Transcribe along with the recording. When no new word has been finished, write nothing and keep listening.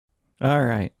All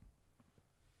right.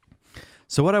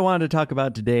 So, what I wanted to talk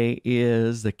about today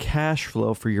is the cash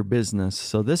flow for your business.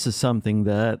 So, this is something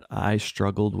that I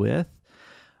struggled with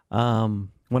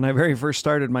when I very first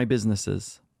started my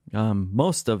businesses.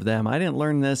 Most of them, I didn't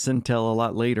learn this until a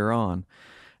lot later on.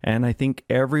 And I think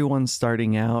everyone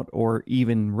starting out or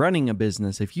even running a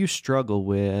business, if you struggle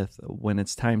with when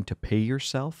it's time to pay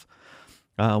yourself,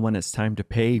 when it's time to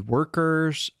pay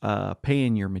workers,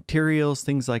 paying your materials,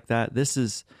 things like that, this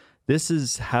is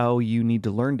how you need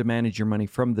to learn to manage your money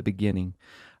from the beginning.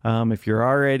 If you're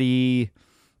already,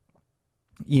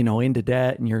 into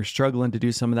debt and you're struggling to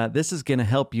do some of that, this is going to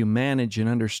help you manage and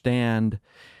understand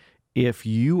if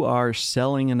you are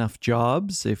selling enough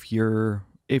jobs, if your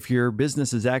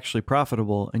business is actually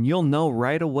profitable, and you'll know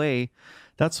right away.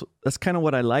 That's kind of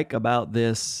what I like about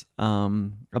this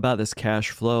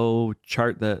cash flow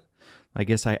chart. That I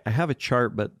guess I have a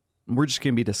chart, but we're just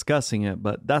going to be discussing it.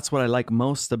 But that's what I like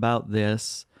most about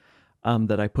this,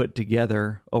 that I put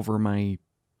together over my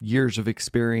years of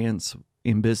experience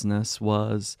in business,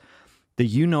 was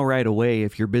that right away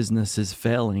if your business is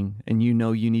failing, and you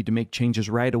need to make changes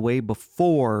right away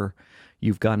before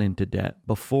you've gone into debt,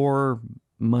 before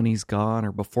money's gone,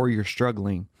 or before you're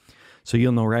struggling. So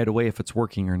you'll know right away if it's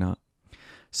working or not.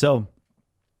 So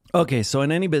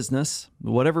in any business,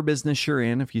 whatever business you're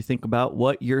in, if you think about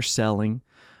what you're selling,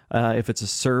 if it's a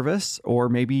service or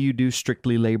maybe you do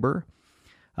strictly labor,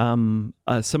 some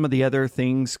of the other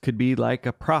things could be like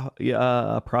a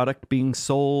product being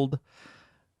sold.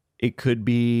 It could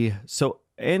be,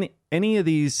 any of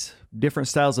these different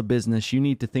styles of business, you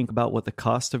need to think about what the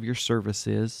cost of your service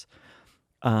is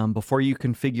before you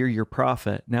configure your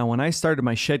profit. Now, when I started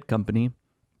my shed company,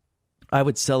 I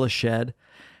would sell a shed,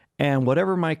 and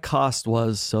whatever my cost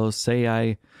was, so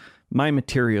say my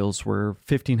materials were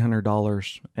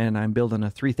 $1,500 and I'm building a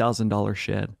 $3,000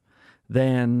 shed,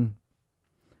 then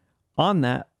on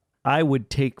that, I would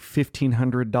take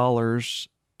 $1,500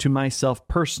 to myself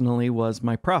personally was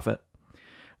my profit.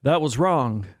 That was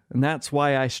wrong. And that's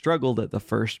why I struggled at the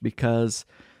first, because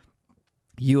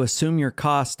you assume your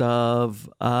cost of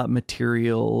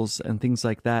materials and things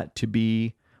like that to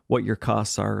be what your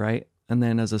costs are, right? And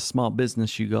then as a small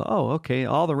business, you go, oh, okay,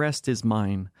 all the rest is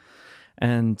mine.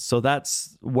 And so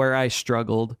that's where I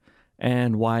struggled,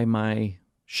 and why my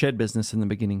shed business in the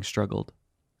beginning struggled.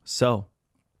 So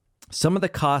some of the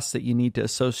costs that you need to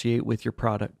associate with your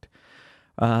product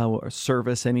or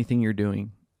service, anything you're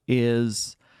doing,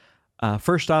 is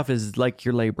first off is like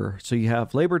your labor. So you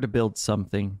have labor to build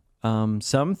something.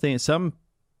 Some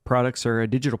products are a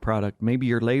digital product. Maybe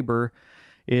your labor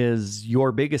is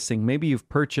your biggest thing. Maybe you've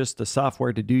purchased the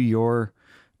software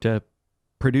to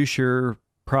produce your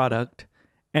product,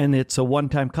 and it's a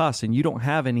one-time cost, and you don't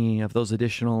have any of those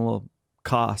additional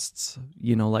costs,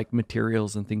 like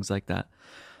materials and things like that.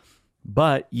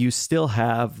 But you still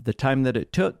have the time that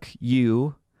it took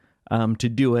you to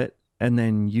do it, and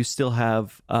then you still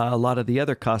have a lot of the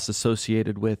other costs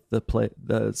associated with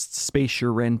the space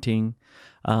you're renting,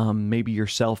 maybe your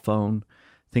cell phone,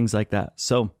 things like that.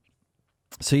 So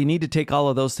you need to take all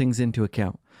of those things into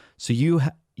account. So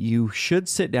you should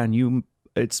sit down.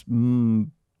 It's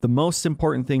the most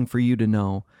important thing for you to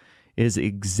know is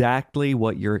exactly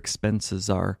what your expenses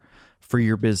are for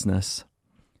your business.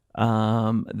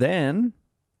 So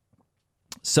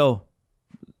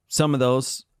some of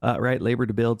those, right? Labor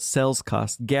to build, sales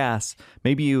cost, gas.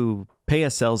 Maybe you pay a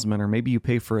salesman, or maybe you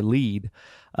pay for a lead,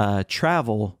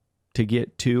 travel to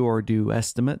get to or do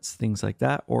estimates, things like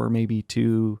that, or maybe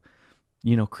to,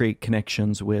 create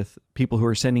connections with people who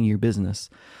are sending you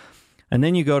business. And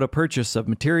then you go to purchase of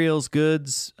materials,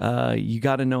 goods. You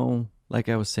got to know, like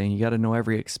I was saying, you got to know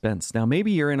every expense. Now,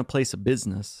 maybe you're in a place of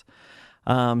business.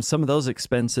 Some of those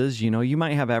expenses, you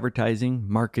might have advertising,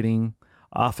 marketing,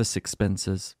 office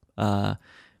expenses.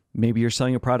 Maybe you're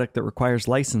selling a product that requires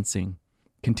licensing,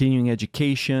 continuing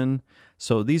education.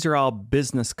 So these are all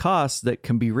business costs that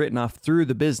can be written off through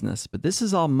the business. But this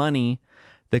is all money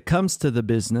that comes to the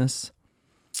business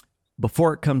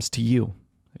before it comes to you.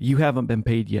 You haven't been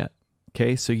paid yet.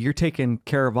 Okay, so you're taking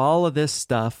care of all of this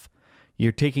stuff.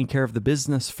 You're taking care of the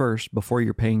business first before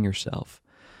you're paying yourself.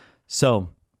 So,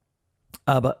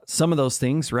 but some of those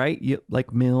things, right?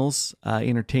 Like meals,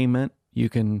 entertainment, you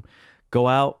can go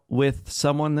out with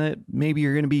someone that maybe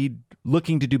you're going to be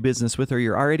looking to do business with, or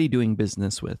you're already doing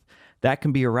business with. That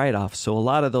can be a write-off. So a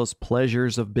lot of those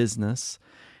pleasures of business,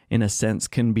 in a sense,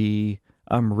 can be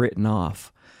written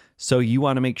off. So you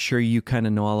want to make sure you kind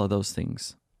of know all of those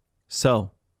things.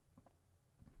 So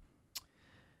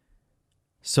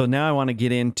now I want to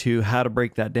get into how to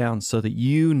break that down so that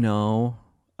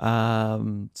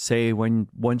say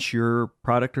once your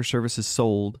product or service is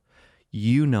sold,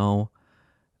 you know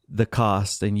the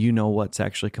cost and you know what's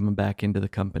actually coming back into the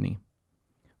company,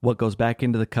 what goes back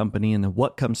into the company, and then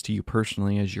what comes to you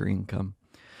personally as your income.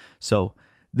 So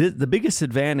the biggest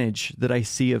advantage that I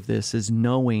see of this is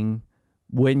knowing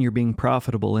when you're being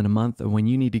profitable in a month and when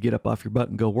you need to get up off your butt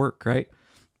and go work, right?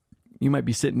 You might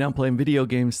be sitting down playing video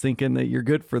games thinking that you're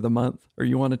good for the month, or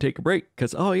you want to take a break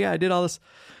because, oh yeah, I did all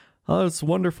this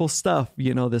wonderful stuff,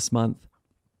 this month.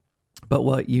 But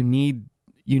what you need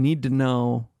to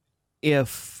know,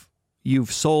 if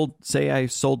you've sold, say I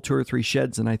sold 2 or 3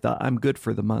 sheds and I thought I'm good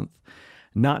for the month,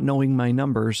 not knowing my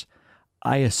numbers,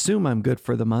 I assume I'm good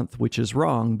for the month, which is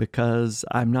wrong because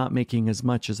I'm not making as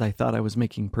much as I thought I was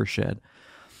making per shed.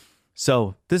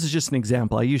 So this is just an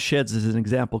example. I use sheds as an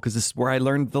example because this is where I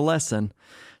learned the lesson.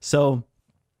 So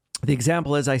the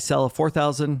example is I sell a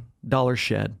 $4,000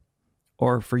 shed,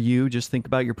 or for you, just think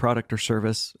about your product or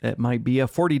service. It might be a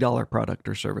 $40 product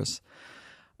or service.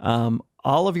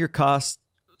 All of your costs,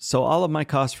 so all of my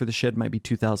costs for the shed might be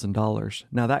 $2,000.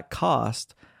 Now that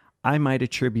cost I might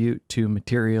attribute to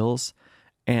materials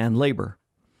and labor.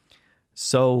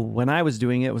 So when I was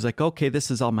doing it, it was like, okay, this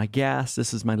is all my gas.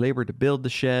 This is my labor to build the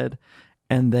shed.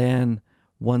 And then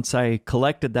once I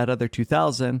collected that other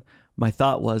 $2,000, my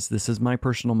thought was, this is my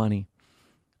personal money.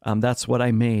 That's what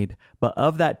I made. But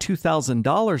of that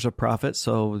 $2,000 of profit,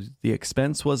 so the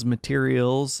expense was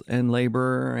materials and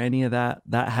labor, any of that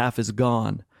half is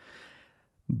gone.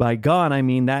 By gone, I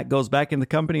mean that goes back in the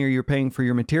company, or you're paying for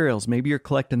your materials. Maybe you're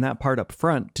collecting that part up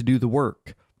front to do the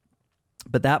work.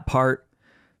 But that part,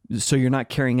 so you're not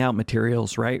carrying out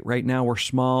materials, right? Right now we're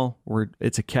small.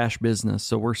 It's a cash business.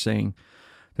 So we're saying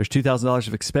there's $2,000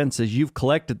 of expenses. You've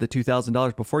collected the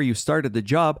 $2,000 before you started the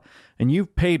job, and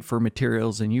you've paid for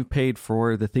materials and you've paid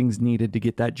for the things needed to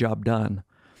get that job done,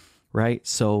 right?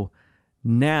 So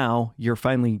now you're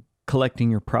finally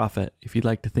collecting your profit, if you'd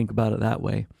like to think about it that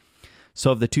way.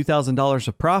 So of the $2,000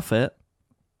 of profit,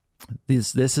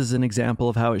 this is an example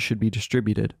of how it should be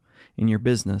distributed in your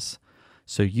business.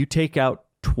 So you take out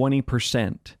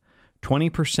 20%.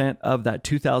 20% of that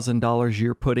 $2,000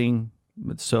 you're putting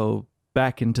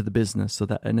back into the business. So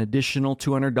that an additional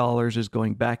 $200 is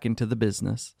going back into the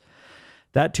business.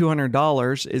 That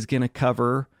 $200 is going to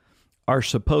cover our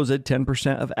supposed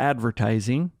 10% of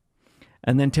advertising,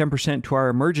 and then 10% to our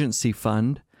emergency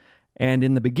fund. And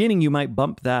in the beginning, you might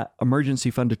bump that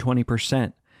emergency fund to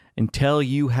 20% until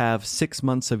you have 6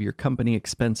 months of your company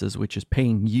expenses, which is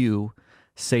paying you,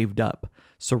 saved up.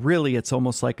 So really, it's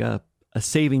almost like a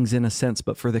savings in a sense,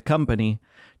 but for the company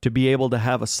to be able to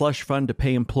have a slush fund to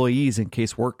pay employees in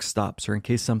case work stops or in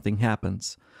case something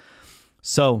happens.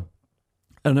 So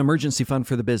an emergency fund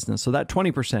for the business. So that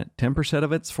 20%, 10%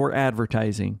 of it's for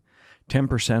advertising.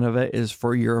 10% of it is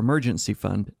for your emergency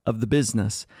fund of the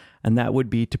business. And that would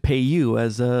be to pay you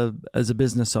as a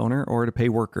business owner or to pay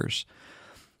workers.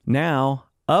 Now,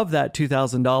 of that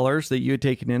 $2,000 that you had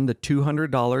taken in, the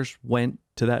 $200 went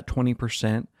to that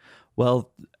 20%.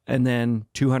 Well, and then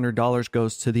 $200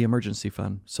 goes to the emergency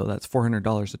fund. So that's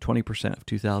 $400, the 20% of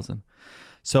 $2,000.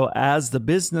 So as the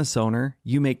business owner,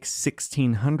 you make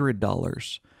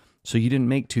 $1,600. So you didn't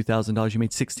make $2,000, you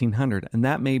made $1,600. And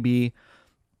that may be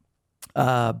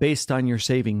based on your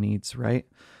saving needs, right?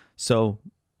 So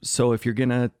if you're going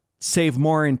to save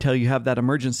more until you have that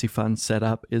emergency fund set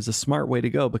up is a smart way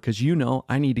to go, because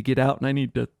I need to get out and I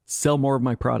need to sell more of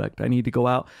my product. I need to go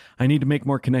out. I need to make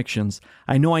more connections.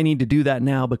 I know I need to do that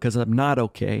now because I'm not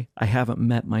okay. I haven't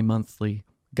met my monthly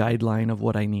guideline of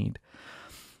what I need.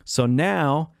 So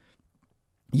now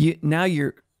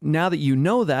that you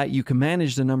know that, you can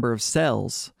manage the number of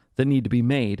sales that need to be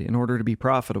made in order to be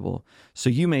profitable. So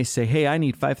you may say, hey, I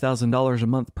need $5,000 a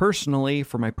month personally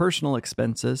for my personal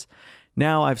expenses.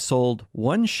 Now I've sold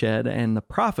one shed, and the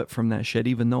profit from that shed,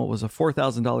 even though it was a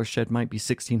 $4,000 shed, might be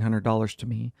 $1,600 to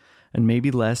me, and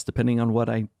maybe less depending on what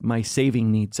my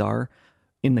saving needs are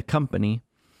in the company.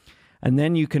 And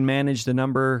then you can manage the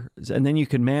number, and then you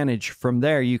can manage from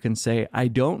there. You can say, I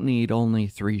don't need only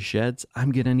 3 sheds.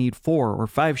 I'm going to need 4 or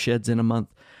 5 sheds in a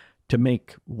month to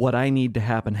make what I need to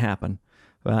happen,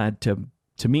 to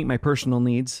meet my personal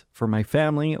needs for my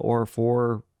family or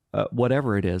for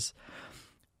whatever it is.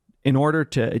 In order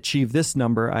to achieve this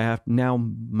number,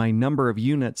 my number of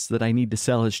units that I need to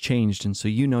sell has changed. And so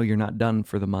you're not done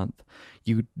for the month.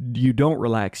 You don't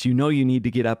relax. You need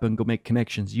to get up and go make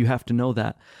connections. You have to know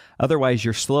that. Otherwise,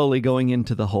 you're slowly going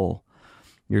into the hole.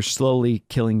 You're slowly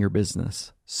killing your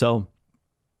business. So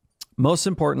most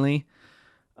importantly,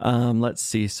 let's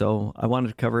see. So I wanted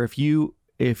to cover, if you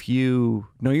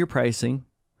know your pricing,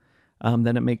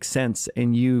 then it makes sense,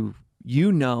 and you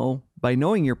you know, by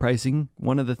knowing your pricing,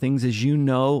 one of the things is you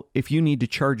know if you need to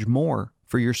charge more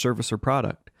for your service or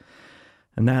product.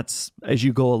 And that's as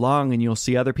you go along and you'll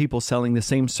see other people selling the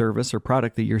same service or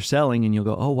product that you're selling and you'll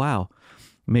go, oh, wow,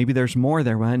 maybe there's more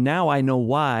there. Well, now I know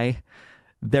why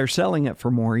they're selling it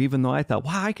for more, even though I thought,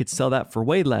 wow, I could sell that for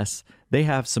way less. They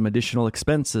have some additional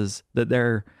expenses that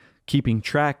they're keeping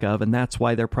track of, and that's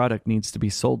why their product needs to be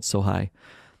sold so high.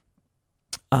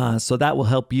 So that will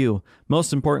help you.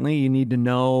 Most importantly, you need to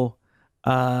know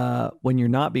when you're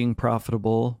not being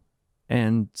profitable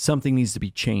and something needs to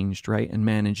be changed, right, and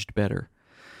managed better.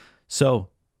 So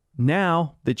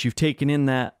now that you've taken in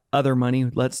that other money,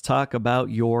 let's talk about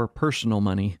your personal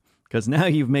money, because now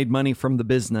you've made money from the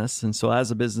business. And so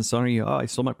as a business owner, I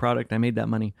sold my product, I made that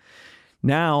money.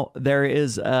 Now there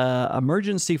is a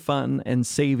emergency fund and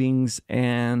savings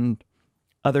and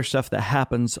other stuff that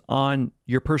happens on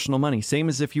your personal money. Same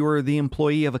as if you were the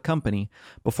employee of a company.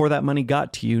 Before that money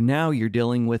got to you, now you're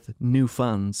dealing with new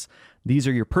funds. These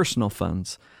are your personal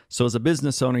funds. So as a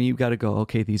business owner, you've got to go,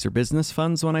 okay, these are business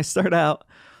funds when I start out.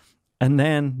 And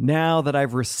then now that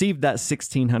I've received that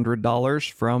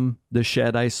 $1,600 from the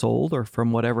shed I sold or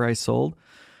from whatever I sold,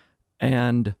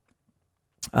 and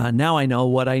now I know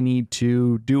what I need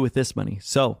to do with this money.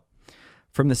 So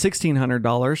from the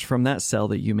 $1,600 from that sale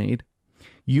that you made,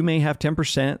 you may have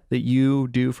 10% that you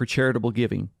do for charitable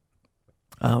giving.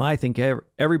 I think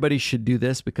everybody should do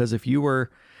this, because if you were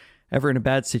ever in a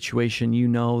bad situation, you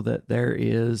know that there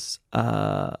is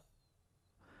an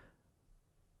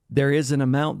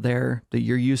amount there that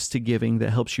you're used to giving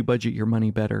that helps you budget your money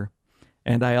better.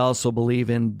 And I also believe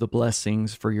in the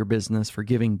blessings for your business for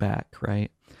giving back,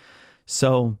 right?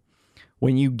 So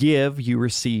when you give, you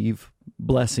receive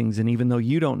blessings. And even though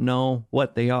you don't know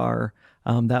what they are,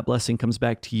 that blessing comes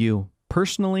back to you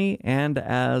personally, and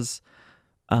as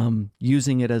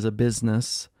using it as a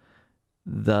business.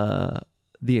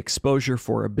 The exposure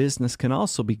for a business can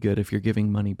also be good if you're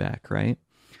giving money back, right?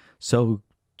 So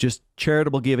just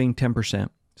charitable giving, 10%.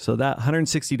 So that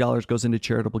 $160 goes into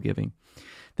charitable giving.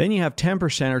 Then you have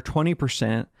 10% or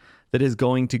 20% that is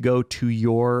going to go to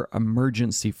your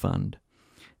emergency fund.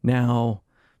 Now,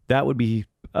 that would be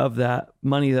of that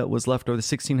money that was left over, the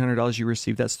 $1,600 you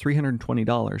received, that's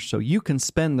 $320. So you can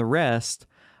spend the rest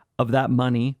of that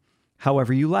money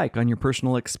however you like on your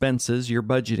personal expenses. You're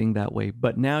budgeting that way.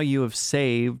 But now you have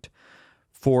saved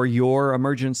for your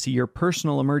emergency, your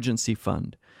personal emergency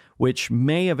fund, which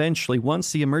may eventually,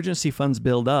 once the emergency funds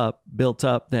built up,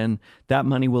 then that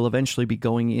money will eventually be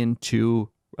going into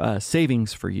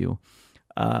savings for you,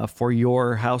 for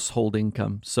your household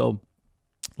income. So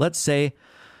let's say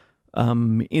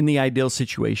in the ideal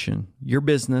situation, your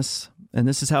business, and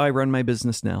this is how I run my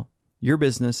business now, your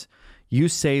business, you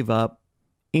save up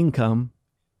income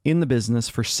in the business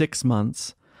for 6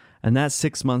 months, and that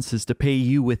 6 months is to pay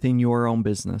you within your own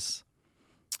business.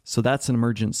 So that's an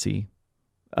emergency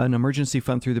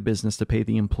fund through the business to pay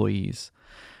the employees.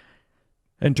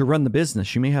 And to run the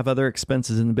business, you may have other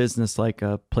expenses in the business, like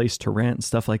a place to rent and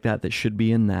stuff like that should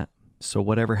be in that. So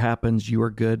whatever happens, you are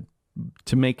good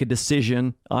to make a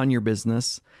decision on your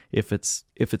business if it's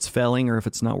failing or if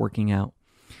it's not working out.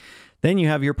 Then you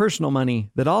have your personal money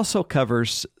that also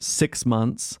covers 6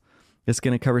 months. It's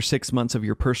going to cover 6 months of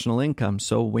your personal income.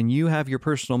 So when you have your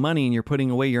personal money and you're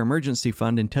putting away your emergency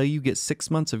fund until you get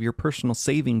 6 months of your personal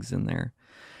savings in there,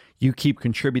 you keep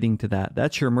contributing to that.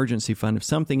 That's your emergency fund. If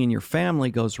something in your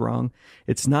family goes wrong,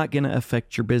 it's not going to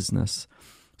affect your business.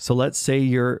 So let's say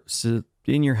you're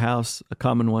in your house, a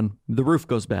common one, the roof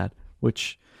goes bad,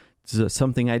 which is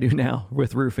something I do now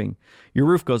with roofing. Your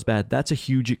roof goes bad. That's a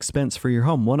huge expense for your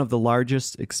home, one of the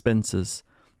largest expenses.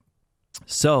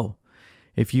 So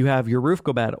if you have your roof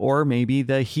go bad, or maybe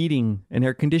the heating and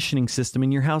air conditioning system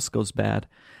in your house goes bad,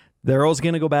 they're always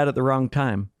going to go bad at the wrong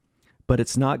time. But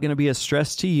it's not going to be a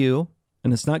stress to you,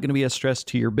 and it's not going to be a stress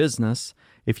to your business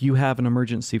if you have an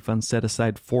emergency fund set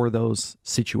aside for those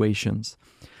situations.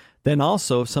 Then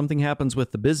also, if something happens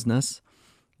with the business,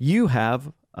 you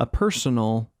have a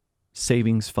personal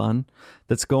savings fund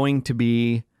that's going to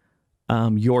be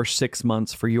your 6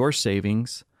 months for your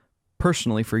savings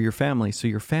personally for your family. So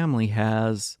your family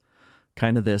has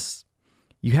kind of this,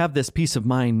 you have this peace of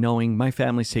mind knowing my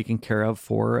family's taken care of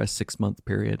for a 6-month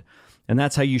period. And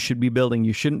that's how you should be building.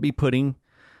 You shouldn't be putting,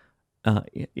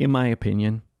 in my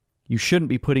opinion, you shouldn't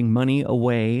be putting money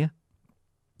away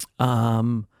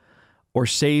or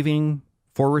saving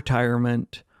for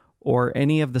retirement or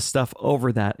any of the stuff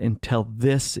over that until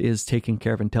this is taken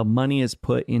care of, until money is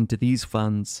put into these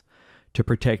funds to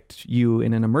protect you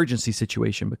in an emergency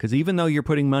situation. Because even though you're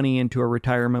putting money into a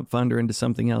retirement fund or into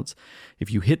something else,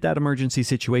 if you hit that emergency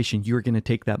situation, you're going to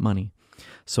take that money.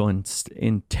 So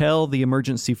until the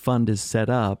emergency fund is set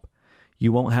up,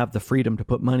 you won't have the freedom to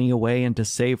put money away and to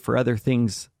save for other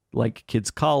things like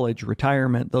kids' college,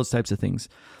 retirement, those types of things.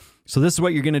 So this is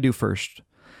what you're going to do first.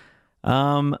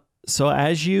 So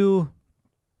as you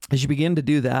begin to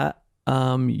do that,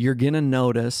 you're going to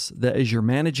notice that as you're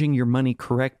managing your money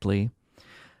correctly,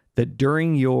 that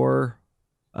during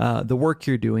the work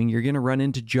you're doing, you're going to run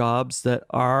into jobs that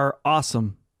are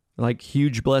awesome, like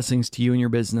huge blessings to you and your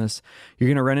business. You're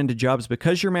going to run into jobs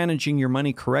because you're managing your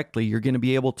money correctly. You're going to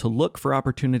be able to look for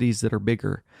opportunities that are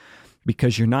bigger,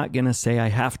 because you're not going to say, I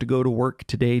have to go to work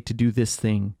today to do this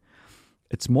thing.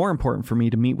 It's more important for me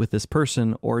to meet with this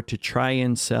person or to try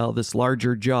and sell this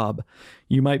larger job.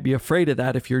 You might be afraid of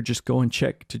that if you're just going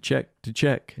check to check to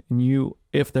check. And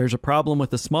if there's a problem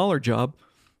with a smaller job,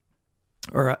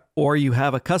 or you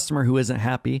have a customer who isn't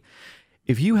happy,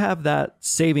 if you have that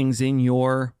savings in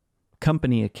your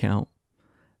company account,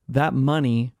 that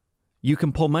money, you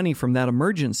can pull money from that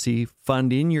emergency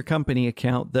fund in your company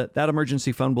account. That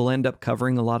emergency fund will end up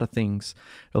covering a lot of things.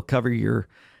 It'll cover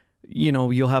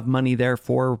you'll have money there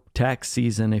for tax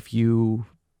season if you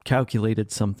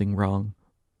calculated something wrong.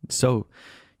 So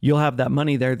you'll have that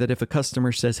money there that if a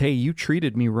customer says, hey, you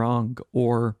treated me wrong,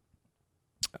 or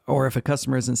if a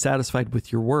customer isn't satisfied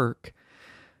with your work,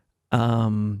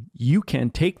 you can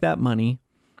take that money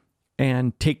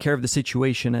and take care of the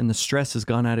situation, and the stress has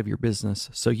gone out of your business.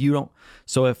 So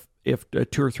if a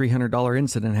 $200 or $300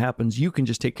 incident happens, you can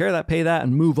just take care of that, pay that,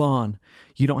 and move on.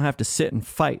 You don't have to sit and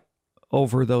fight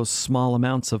over those small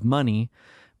amounts of money,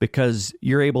 because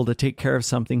you're able to take care of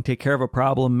something, take care of a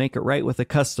problem, make it right with a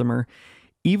customer,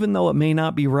 even though it may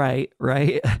not be right?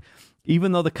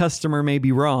 Even though the customer may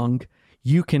be wrong,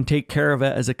 you can take care of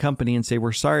it as a company and say,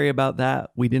 we're sorry about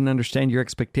that. We didn't understand your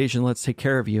expectation. Let's take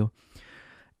care of you.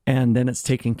 And then it's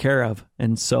taken care of.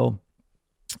 And so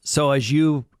as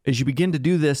you begin to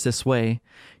do this way,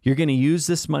 you're going to use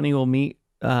this money.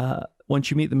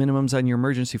 Once you meet the minimums on your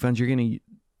emergency funds,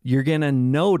 you're going to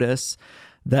notice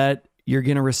that you're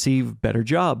going to receive better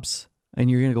jobs, and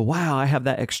you're going to go, wow, I have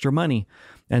that extra money.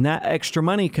 And that extra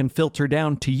money can filter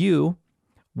down to you.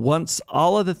 Once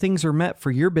all of the things are met for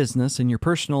your business and your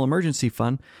personal emergency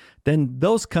fund, then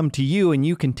those come to you, and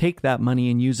you can take that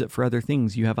money and use it for other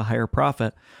things. You have a higher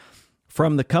profit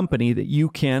from the company that you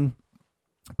can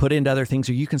put into other things,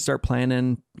 or you can start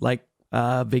planning like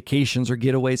vacations or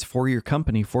getaways for your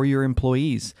company, for your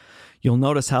employees. You'll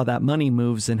notice how that money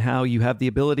moves and how you have the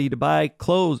ability to buy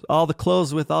clothes, all the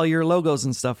clothes with all your logos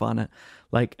and stuff on it.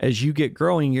 Like as you get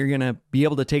growing, you're going to be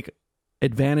able to take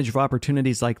advantage of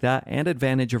opportunities like that and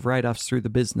advantage of write-offs through the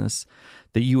business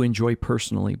that you enjoy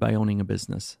personally by owning a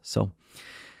business. So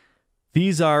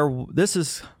this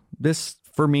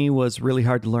for me was really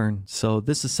hard to learn. So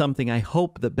this is something I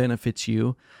hope that benefits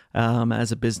you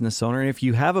as a business owner. And if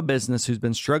you have a business who's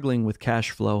been struggling with cash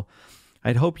flow,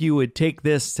 I'd hope you would take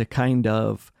this to kind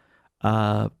of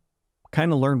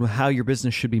learn how your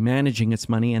business should be managing its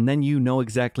money, and then you know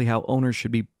exactly how owners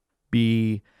should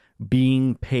be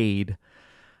being paid.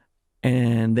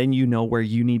 And then you know where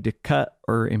you need to cut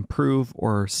or improve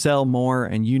or sell more,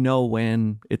 and you know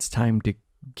when it's time to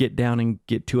get down and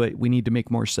get to it. We need to make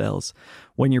more sales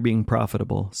when you're being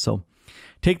profitable. So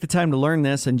take the time to learn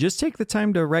this, and just take the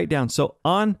time to write down.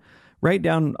 Write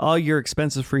down all your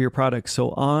expenses for your products.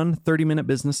 So on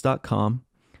 30minutebusiness.com,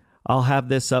 I'll have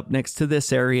this up next to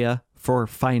this area for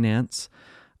finance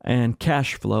and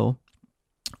cash flow.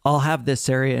 I'll have this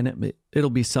area, and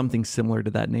it'll be something similar to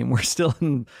that name. We're still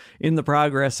in the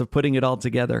progress of putting it all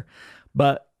together.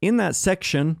 But in that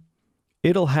section,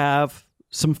 it'll have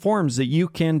some forms that you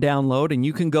can download, and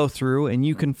you can go through, and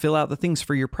you can fill out the things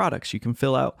for your products. You can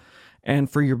fill out, and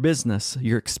for your business,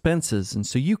 your expenses. And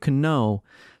so you can know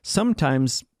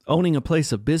sometimes owning a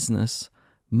place of business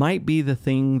might be the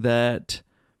thing that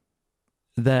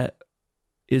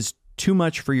is too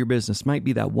much for your business, might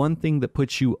be that one thing that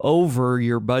puts you over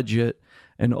your budget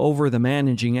and over the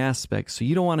managing aspects. So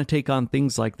you don't want to take on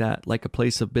things like that, like a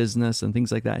place of business and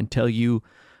things like that, until you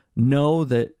know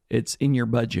that it's in your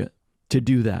budget to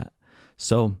do that.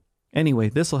 So anyway,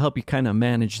 this will help you kind of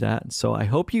manage that. So I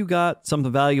hope you got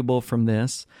something valuable from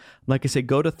this. Like I said,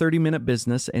 go to 30 Minute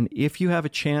Business, and if you have a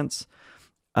chance,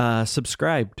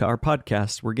 subscribe to our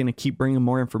podcast. We're going to keep bringing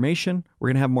more information. We're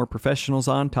going to have more professionals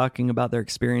on talking about their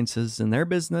experiences in their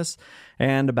business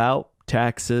and about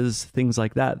taxes, things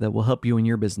like that will help you in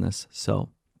your business. So,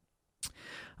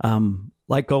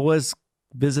 like always,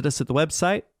 visit us at the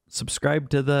website, subscribe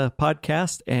to the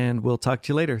podcast, and we'll talk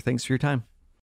to you later. Thanks for your time.